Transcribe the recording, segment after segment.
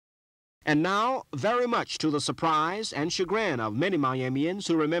And now, very much to the surprise and chagrin of many Miamians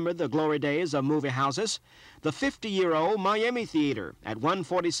who remember the glory days of movie houses, the 50-year-old Miami Theater at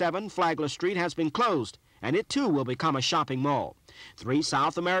 147 Flagler Street has been closed, and it too will become a shopping mall. 3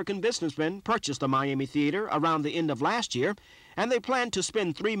 South American businessmen purchased the Miami Theater around the end of last year, and they plan to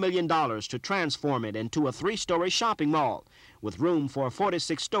spend $3 million to transform it into a 3-story shopping mall, with room for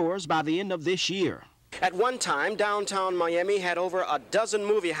 46 stores by the end of this year. At one time, downtown Miami had over a dozen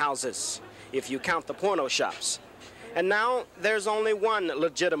movie houses, if you count the porno shops. And now there's only one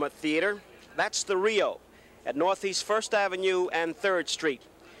legitimate theater. That's the Rio at Northeast 1st Avenue and 3rd Street.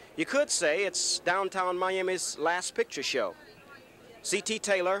 You could say it's downtown Miami's last picture show. C.T.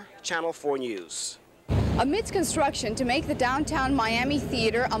 Taylor, Channel 4 News. Amidst construction to make the downtown Miami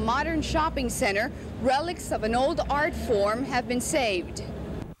Theater a modern shopping center, relics of an old art form have been saved.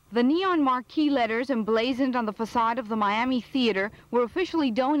 The neon marquee letters emblazoned on the facade of the Miami Theater were officially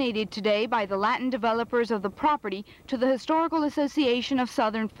donated today by the Latin developers of the property to the Historical Association of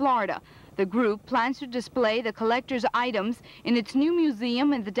Southern Florida. The group plans to display the collector's items in its new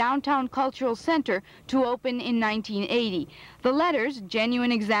museum in the Downtown Cultural Center to open in 1980. The letters,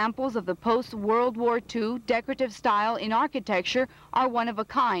 genuine examples of the post-World War II decorative style in architecture, are one of a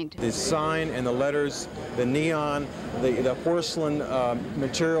kind. The sign and the letters, the neon, the porcelain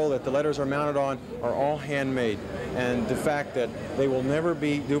material that the letters are mounted on are all handmade. And the fact that they will never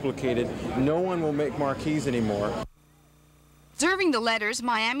be duplicated, no one will make marquees anymore. Observing the letters,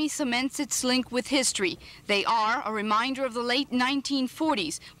 Miami cements its link with history. They are a reminder of the late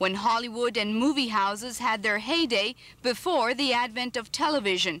 1940s, when Hollywood and movie houses had their heyday before the advent of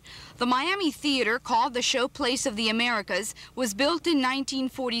television. The Miami Theater, called the Showplace of the Americas, was built in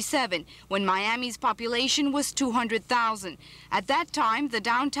 1947, when Miami's population was 200,000. At that time, the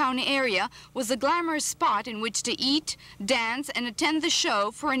downtown area was a glamorous spot in which to eat, dance, and attend the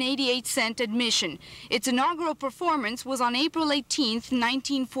show for an 88-cent admission. Its inaugural performance was on April 18th,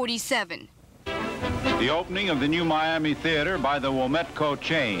 1947. The opening of the new Miami Theater by the Wometco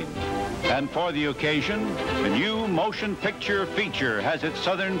chain. And for the occasion, the new motion picture feature has its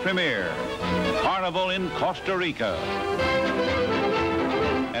southern premiere, Carnival in Costa Rica.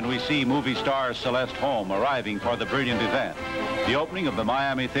 And we see movie star Celeste Holm arriving for the brilliant event. The opening of the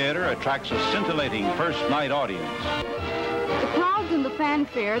Miami Theater attracts a scintillating first-night audience. The crowds and the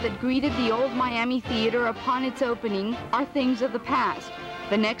fanfare that greeted the old Miami Theater upon its opening are things of the past.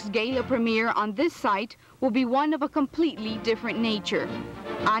 The next gala premiere on this site will be one of a completely different nature.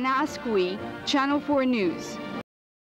 Ana Ascui, Channel 4 News.